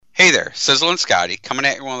Hey there, Sizzlin Scotty, coming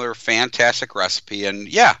at you with another fantastic recipe. And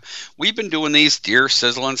yeah, we've been doing these Dear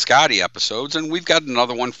Sizzlin Scotty episodes, and we've got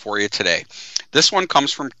another one for you today. This one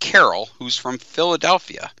comes from Carol, who's from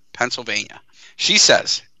Philadelphia, Pennsylvania. She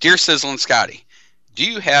says, Dear Sizzlin Scotty, do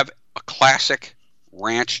you have a classic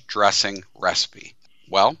ranch dressing recipe?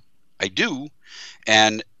 Well, I do.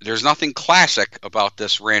 And there's nothing classic about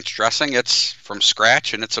this ranch dressing. It's from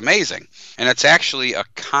scratch and it's amazing. And it's actually a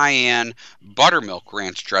Cayenne buttermilk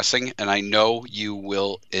ranch dressing, and I know you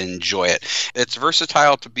will enjoy it. It's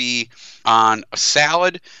versatile to be on a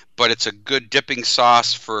salad, but it's a good dipping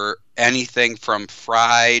sauce for anything from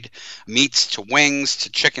fried meats to wings to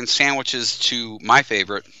chicken sandwiches to my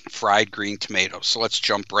favorite, fried green tomatoes. So let's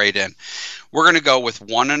jump right in. We're going to go with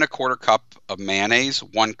 1 1/4 cup of mayonnaise,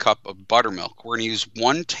 1 cup of buttermilk. We're going to use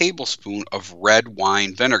 1 tablespoon of red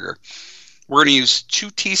wine vinegar. We're going to use 2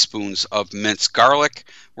 teaspoons of minced garlic.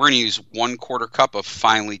 We're going to use 1/4 cup of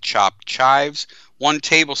finely chopped chives, 1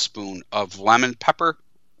 tablespoon of lemon pepper,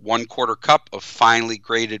 1/4 cup of finely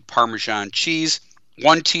grated Parmesan cheese,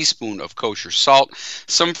 1 teaspoon of kosher salt,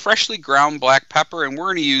 some freshly ground black pepper, and we're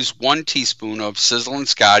going to use 1 teaspoon of Sizzlin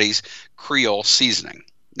Scotty's Creole seasoning.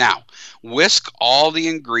 Now, whisk all the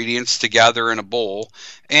ingredients together in a bowl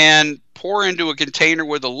and pour into a container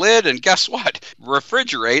with a lid, and guess what?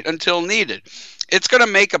 Refrigerate until needed. It's going to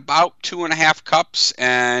make about 2.5 cups,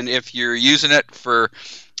 and if you're using it for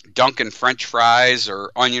dunking French fries or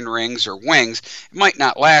onion rings or wings, it might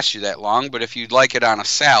not last you that long, but if you'd like it on a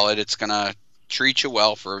salad, it's going to treat you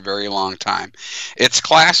well for a very long time. It's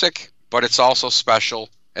classic, but it's also special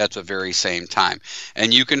at the very same time.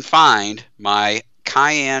 And you can find my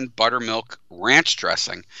Cayenne Buttermilk Ranch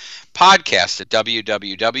Dressing podcast at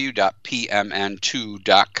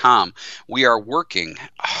www.pmn2.com. We are working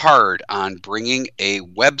hard on bringing a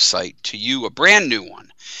website to you, a brand new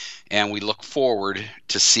one, and we look forward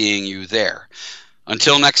to seeing you there.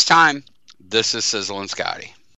 Until next time, this is Sizzlin Scotty.